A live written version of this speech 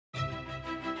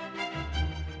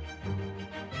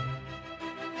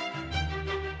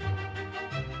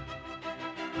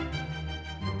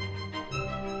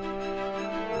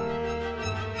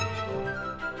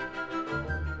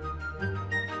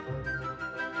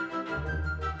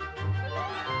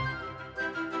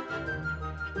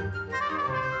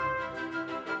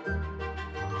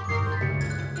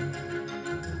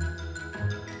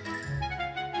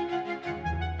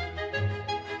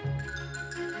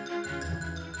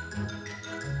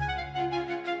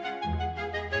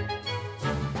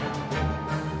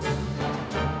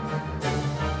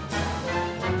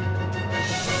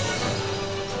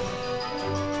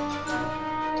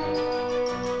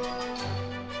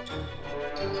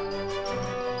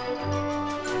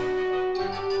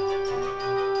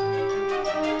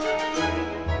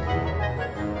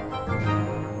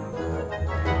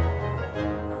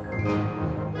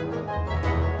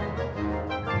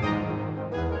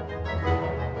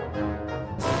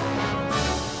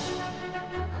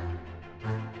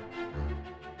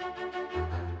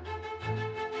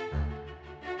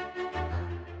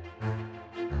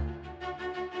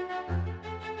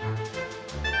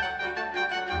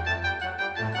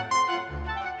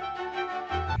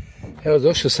Evo,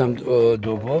 došao sam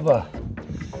do Boba,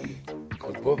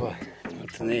 kod Boba,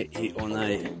 i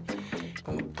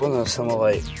ponao sam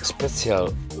ovaj specijal,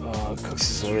 kako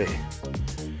se zove,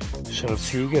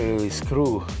 Shultz ili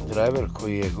screw driver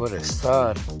koji je gore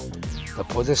star, da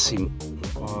podesim,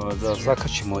 da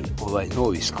zakačimo ovaj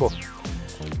novi skop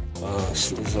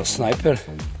za snajper.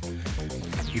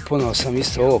 I ponao sam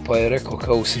isto ovo, pa je rekao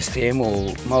kao u sistemu,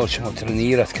 malo ćemo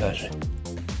trenirat, kaže.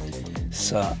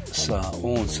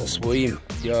 On sa svojim,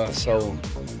 ja sa ovom.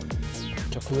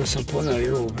 Tako da sam ponao i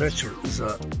ovu vreću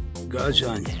za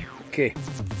gađanje. Ok,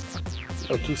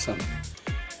 evo tu sam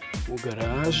u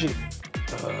garaži.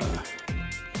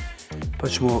 Pa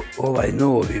ćemo ovaj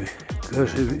novi,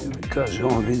 kaže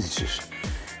on, vidit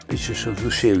ćeš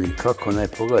oduševljen, kako ne,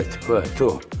 pogledajte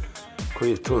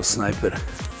koji je to snajper.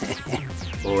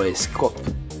 Ovo je skop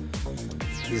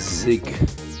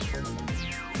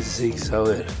SIG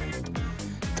Sauer,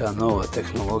 ta nova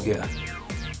tehnologija.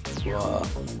 Wow.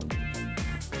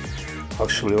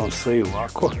 Actually, on stoji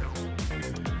ovako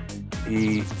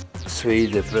i sve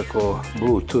ide preko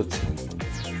Bluetooth.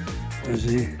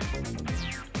 Znači,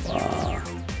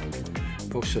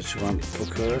 pokušat ću vam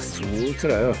pokazati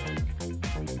unutra, evo.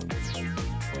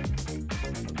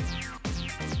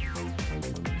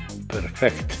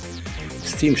 Perfekt.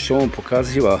 S tim što on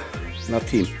pokaziva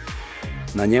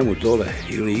na njemu dole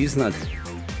ili iznad,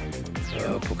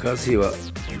 pokaziva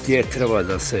gdje treba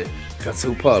da se, kad se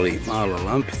upali mala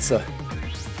lampica,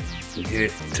 gdje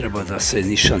treba da se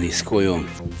nišani s kojom.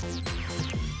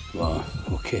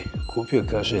 Ok, kupio,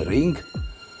 kaže, ring.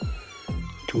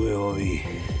 Tu je ovi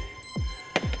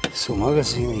su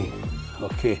magazini.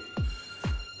 Ok,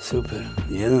 super.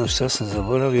 Jedino što sam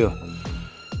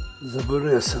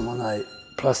zaboravio sam onaj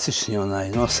plastični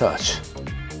nosač.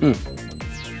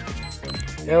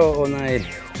 Evo,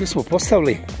 tu smo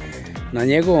postavili na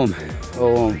njegovom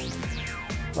ovom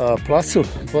placu,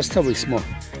 postavili smo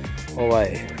ovaj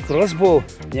crossbow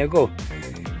njegov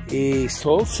i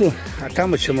stolcu, a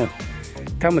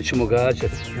tamo ćemo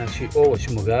gađati. Znači, ovo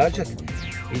ćemo gađati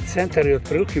i centar je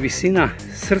otprilike visina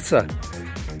srca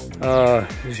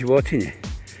životinje.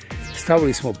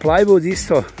 Stavili smo plywood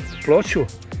isto, ploču,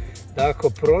 da ako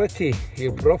proleti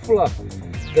ili profula,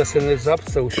 da se ne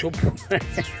zapuca u šupu.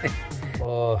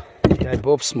 Ja i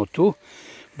Bob smo tu.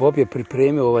 Bob je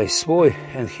pripremio ovaj svoj,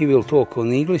 and he will talk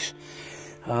on English.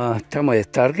 Tamo je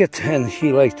target, and he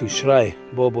like to try,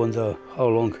 Bob, on the how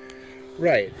long?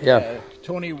 Right. Yeah.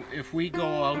 Tony, if we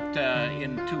go out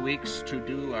in 2 weeks to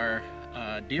do our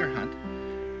deer hunt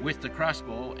with the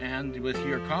crossbow and with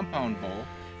your compound bow,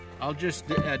 I'll just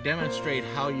demonstrate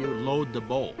how you load the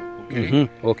bow. Okay.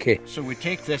 Okay. So we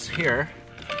take this here,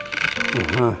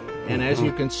 and as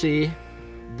you can see,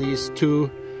 these two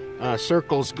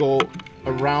circles go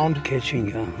around.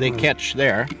 Catching. They catch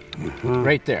there,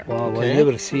 right there. Wow, okay? I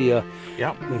never see.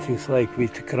 Yep. It is like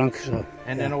with the crankshot.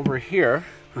 And then over here,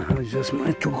 I just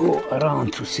want to go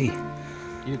around to see.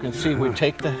 You can see we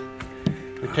take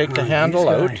the handle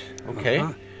out. Okay.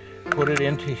 Put it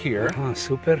into here.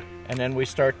 Super. And then we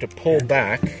start to pull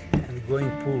back. And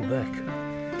going pull back.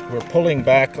 We're pulling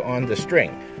back on the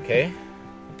string. Okay.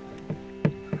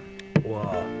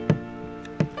 Wow.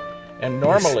 And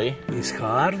normally, it's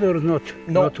hard or not?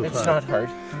 No, not too it's hard. not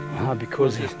hard.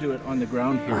 Because we'll just do it on the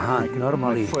ground here.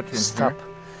 Normally, foot in stop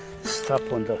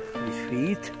here. on the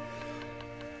feet.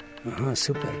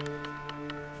 Super.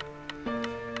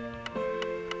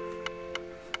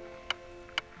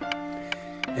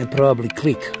 And probably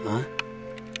click, huh?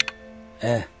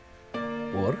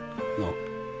 Or no?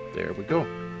 There we go.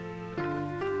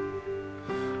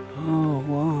 Oh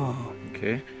wow.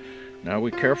 Okay. Now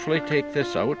we carefully take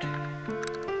this out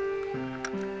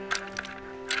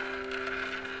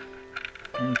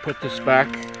and put this back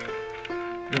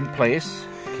in place.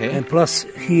 Okay. And plus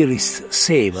here is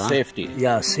safe, huh? Safety.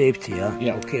 Yeah, safety, huh?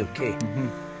 Yeah. Okay.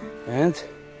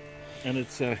 And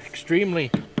it's extremely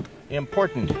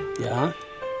important. Yeah.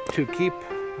 To keep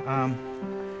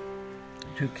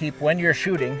when you're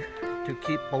shooting, to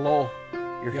keep below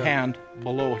your hand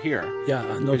below here. Yeah,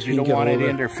 because you don't want it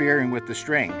interfering with the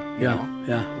string.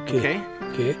 Yeah.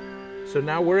 Okay. So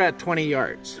now we're at 20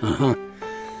 yards.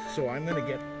 So I'm going to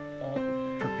get all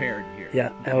prepared here.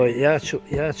 Yeah. Evo,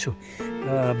 ja ću.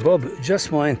 Bob,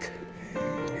 just moment.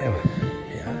 Evo.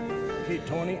 Yeah. Okay,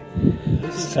 Tony.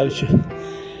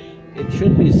 It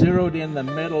should be zeroed in the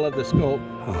middle of the scope.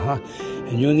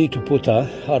 And you need to put a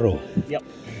arrow. Yep.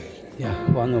 Yeah,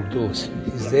 one of those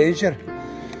is danger.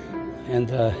 And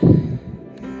da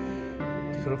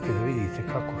vidite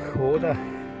kako hoda.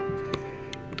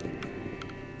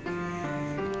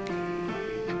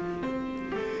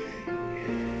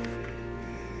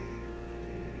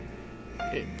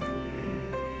 Okay.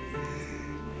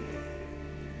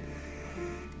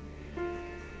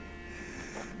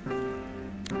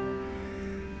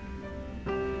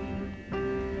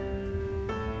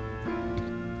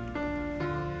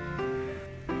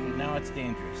 Now it's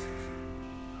dangerous.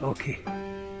 Okay.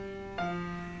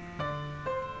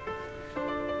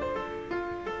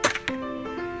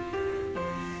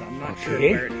 I'm not sure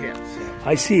where it hits. So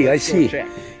I see, I see. check.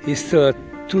 It's 2,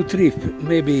 3,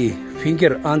 maybe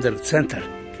finger under center.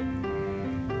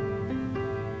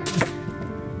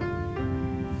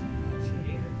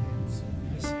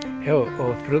 Evo,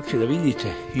 otprilike da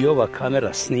vidite, i ova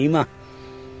kamera snima.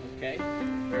 Okay,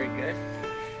 very good.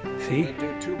 See? We'll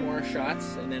do 2 more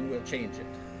shots and then we'll change it.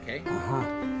 Okay? Aha,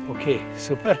 okay,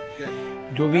 super. Good.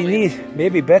 Do we need,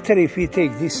 maybe better if we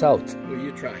take this out? Will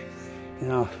you try? You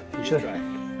know, You just, try.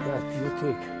 yeah, you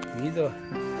take neither.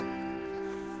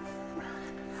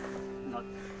 Not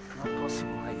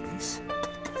possible like this.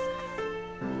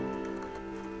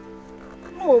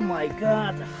 Oh my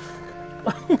God.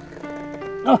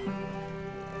 Oh.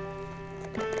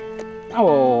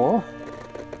 Oh.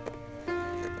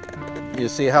 You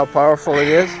see how powerful it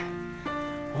is?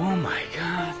 Oh my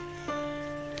God.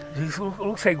 This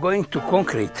looks like going to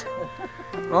concrete.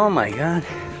 Oh my God.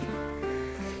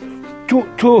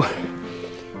 To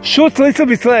shoot a little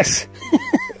bit less.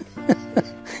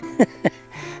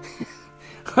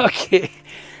 Okay.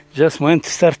 Just want to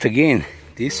start again.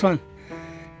 This one.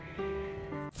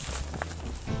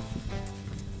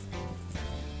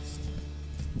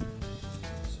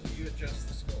 You adjust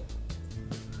the scope.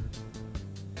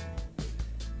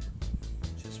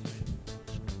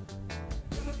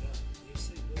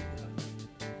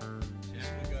 Yeah,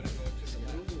 we gotta go to the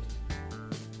left.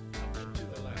 Up and to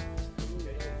the left.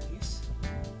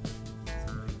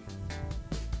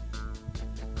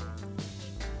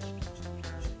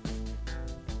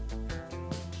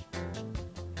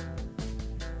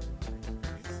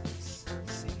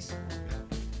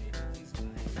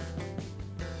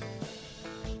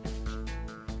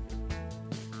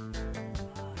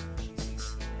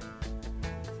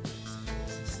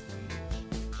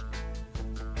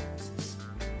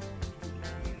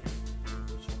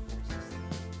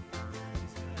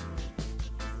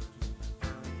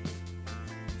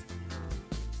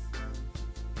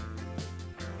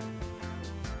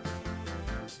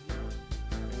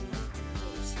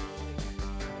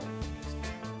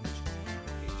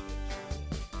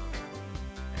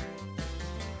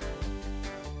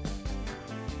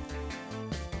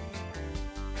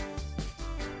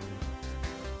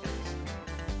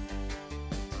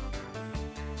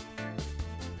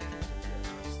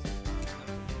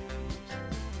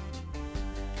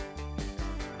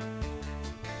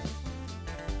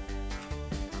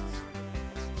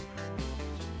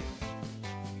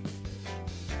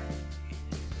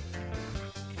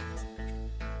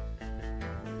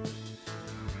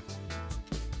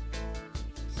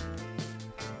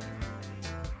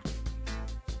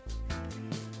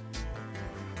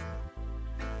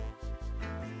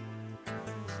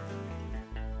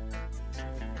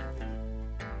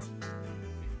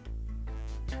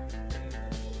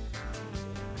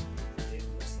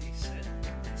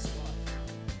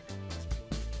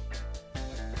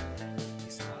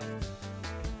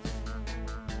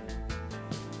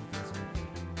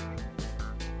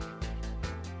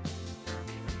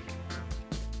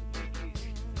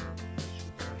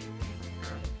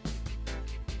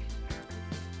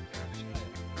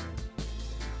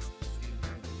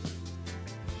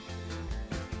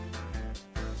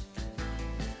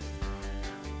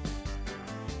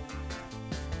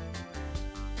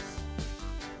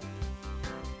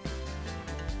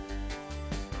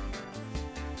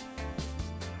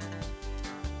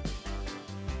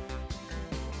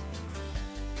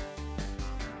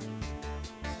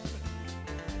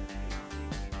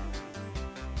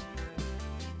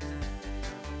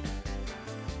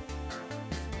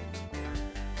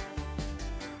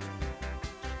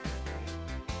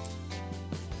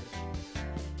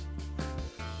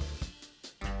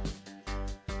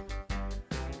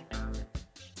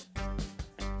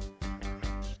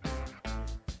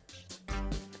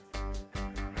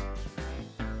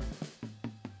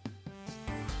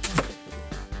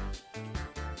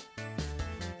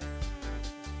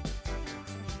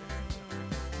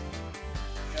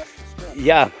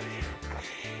 Yeah,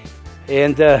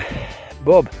 and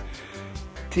Bob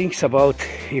thinks about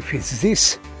if it's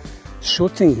this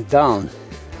shooting down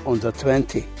on the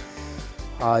 20,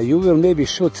 you will maybe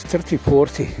shoot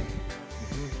 30-40.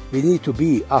 We need to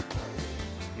be up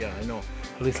Yeah, I know.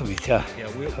 a little bit, yeah. Yeah,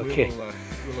 Okay.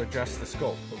 we'll adjust the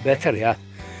scope. Okay? Better, yeah.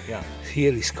 Yeah.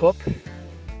 Here is scope.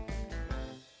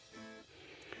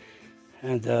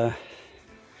 And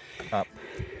Up.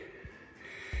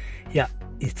 yeah,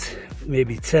 it's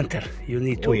maybe center. You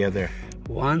need to. Oh yeah, there.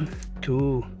 1,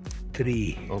 2,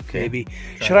 3. Okay. Maybe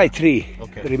try 3.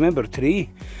 Okay. Remember 3.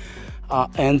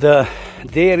 And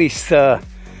there is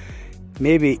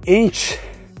maybe inch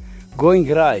going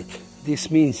right.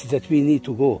 This means that we need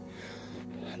to go.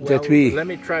 Well, let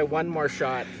me try one more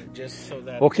shot, just so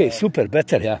that. Okay, super,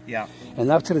 better, yeah. Yeah.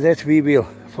 And after that we will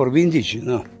for windage, you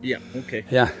know. Yeah. Okay.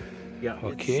 Yeah. Yeah.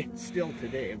 Okay. It's still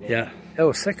today. But... Yeah.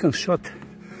 Oh, second shot.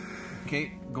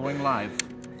 Okay, going live.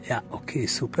 Ja, ok,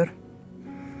 super.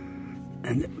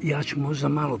 And ja ću možda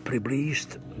malo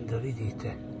približiti da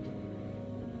vidite.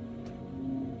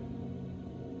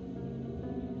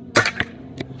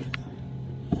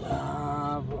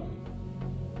 Bravo.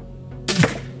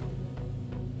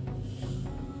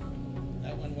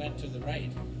 That one went to the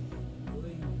right.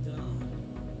 Going down,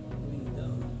 and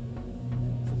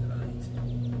to the right.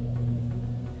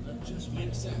 That just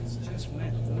makes sense. Just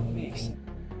went, that makes sense.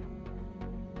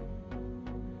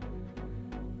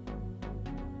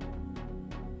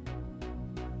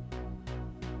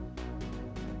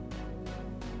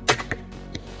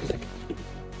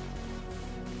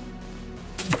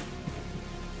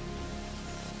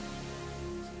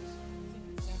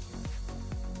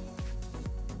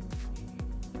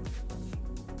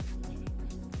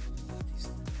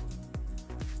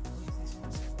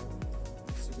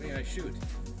 I shoot.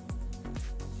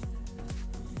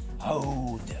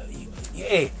 Oh, yeah.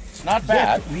 It's not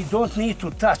bad. We don't need to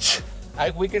touch.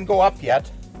 We can go up yet.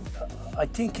 I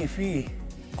think if we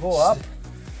go up,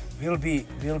 will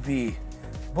be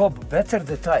Bob better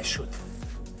that I shoot.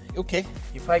 Okay.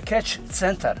 If I catch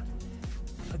center,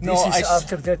 No, this is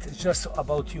after that it's just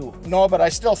about you. No, but I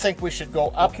still think we should go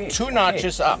up. Okay, 2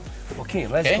 notches up. Okay,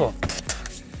 let's Okay. go.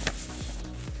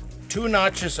 2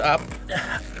 notches up.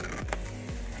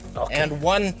 Okay. And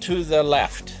 1 to the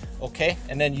left. Okay,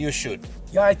 and then you shoot.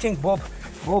 Yeah, I think Bob,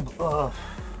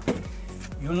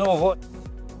 you know what?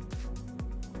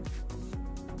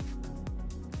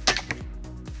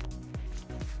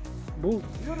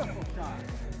 Beautiful shot.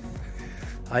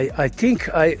 I think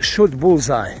I shoot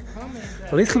bullseye.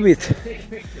 A little bit.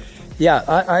 Yeah,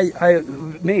 I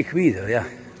make video, yeah.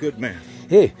 Good man.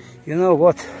 Hey, you know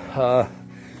what?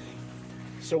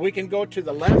 So we can go to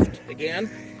the left again,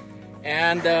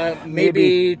 and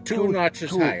maybe 2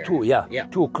 notches higher. 2, yeah. Yeah.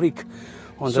 2 click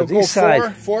on So this go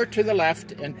side. 4 to the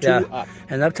left and 2 Yeah. up.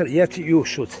 And after yet you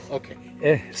shoot. Okay.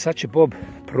 Sad će Bob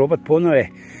probat ponove.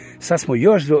 Sad smo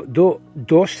još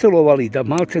doštelovali da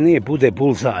malte ne bude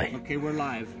bullseye. Okay, we're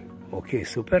live. Okay,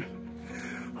 super.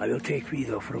 I will take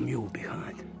video from you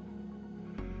behind.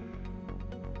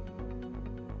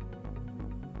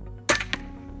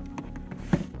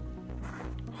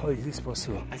 How is this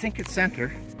possible? I think it's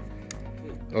center.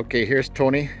 Okay, here's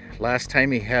Tony. Last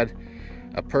time he had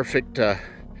a perfect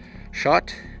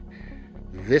shot.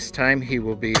 This time he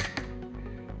will be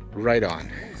right on.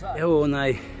 Evo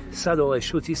sad ovaj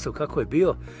šut isto kako je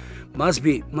bio. Must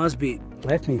be,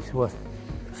 let me, what?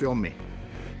 Film me.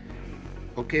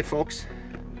 Okay, folks.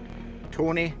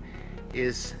 Tony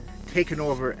is taken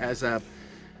over as a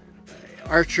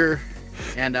archer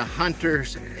and a hunter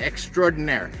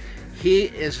extraordinaire. He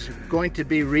is going to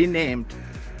be renamed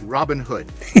Robin Hood.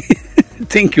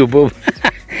 Thank you, Bob.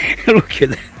 Look at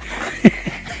that.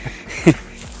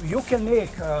 You can make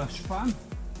span.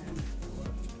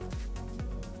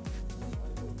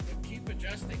 Keep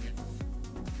adjusting it.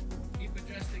 Keep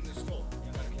adjusting the scope.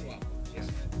 You gotta go up. Yes.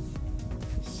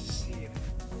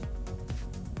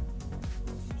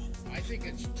 I think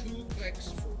it's 2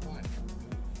 clicks for 1.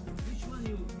 Which one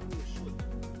you shoot?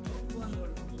 Top one or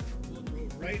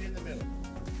Right in the middle.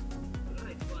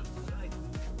 right one? Right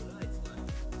one.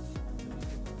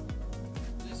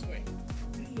 This way.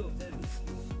 3 of them is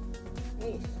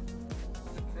Both.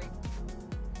 The front.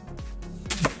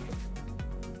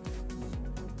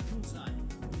 bullseye.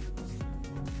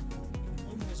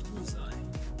 Almost bullseye.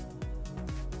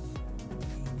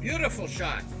 Beautiful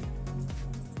shot.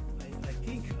 I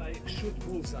think I shoot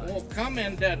bullseye. Well, come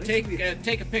and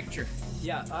take a picture.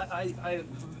 Yeah, I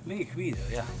make video,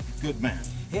 yeah. Good man.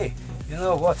 Hey, you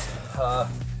know what?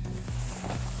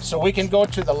 So we can go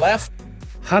to the left.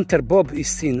 Hunter Bob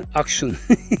is in action.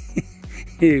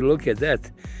 Hey, look at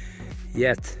that.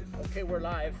 Yet. Okay, we're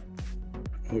live.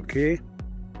 Okay.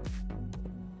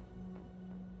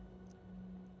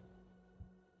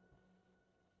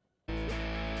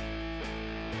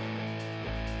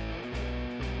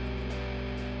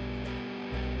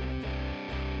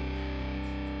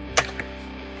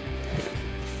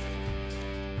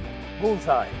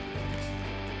 Bullseye.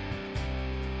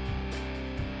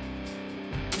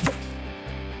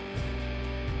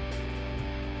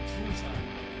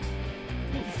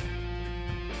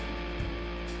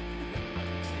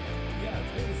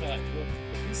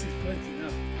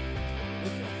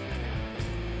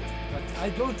 I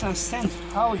don't understand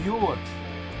how your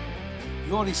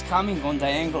is coming on the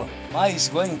angle. Mine is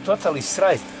going totally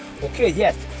straight. Okay,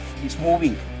 yet it's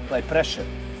moving by pressure.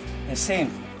 And same,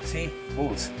 see,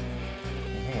 moves.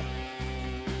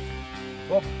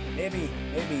 Well, maybe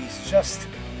it's just,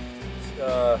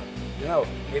 you know,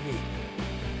 maybe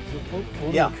you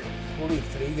pulling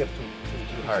trigger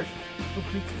too hard, too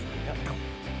quickly. Yeah.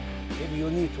 Maybe you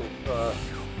need to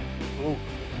move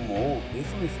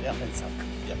little bit. Yeah, that's up.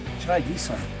 Yeah. Try this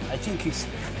one. I think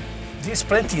this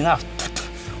plenty enough.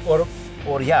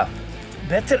 Or yeah,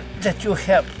 better that you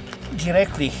have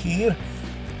directly here.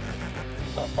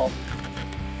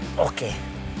 Okay.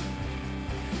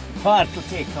 Hard to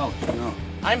take out, you know.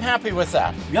 I'm happy with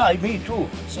that. Yeah, me too.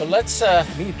 So let's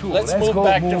me too. Let's move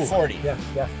back to 40.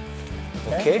 Yeah.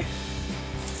 Okay.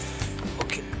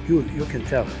 Okay. You can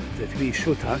tell that we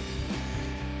shoot, huh?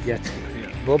 Yet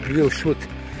Bob will shoot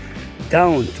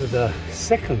down to the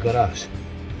second garage.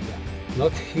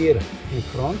 Not here in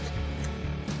front.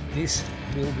 This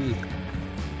will be,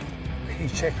 he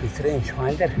checked with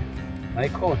rangefinder,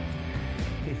 Nikon,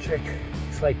 he checked,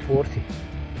 it's like 40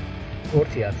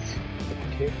 yards,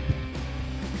 okay.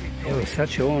 Evo sad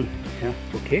će on, yeah,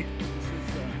 okay.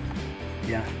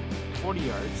 Yeah. 40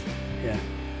 yards. Yeah.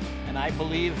 And I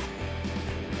believe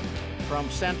from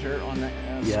center on the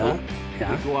scope,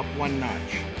 we go up 1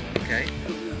 notch, okay?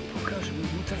 Pokažem,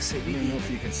 unutra se I don't vidi. know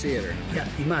if you can see it or not.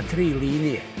 Yeah, ima 3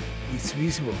 linije. It's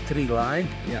visible, 3 line.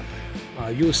 Yeah.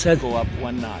 You said go up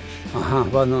 1 notch.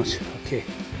 1 notch. Okay.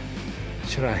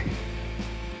 Try.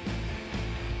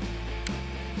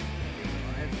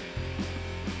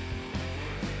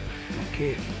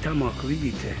 Okay. Tamo ako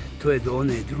vidite, to je do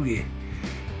one druge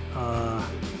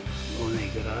one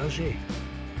garaže.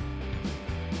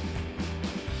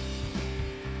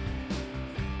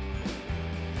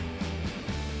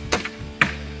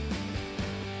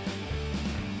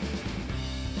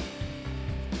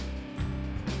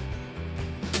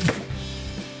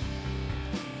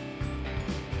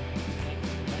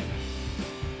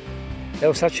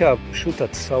 Evo sad ću ja šutat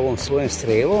sa ovom svojom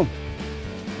strelom.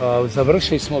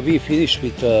 Završili smo, we finished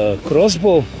with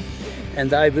crossbow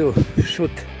and I will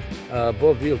shoot.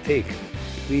 Bob will take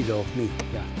video of me.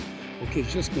 Yeah. Okay,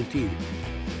 just continue.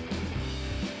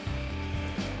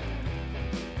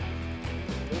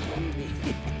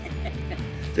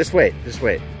 Just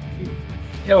wait.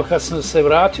 Evo kad sam se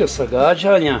vratio sa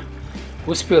gađanja,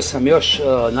 uspio sam još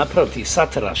napraviti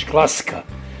satelaš, klasika.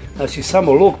 Znači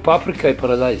samo luk, paprika i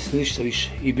paradajz, ništa više.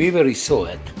 I biber i so,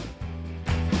 eto.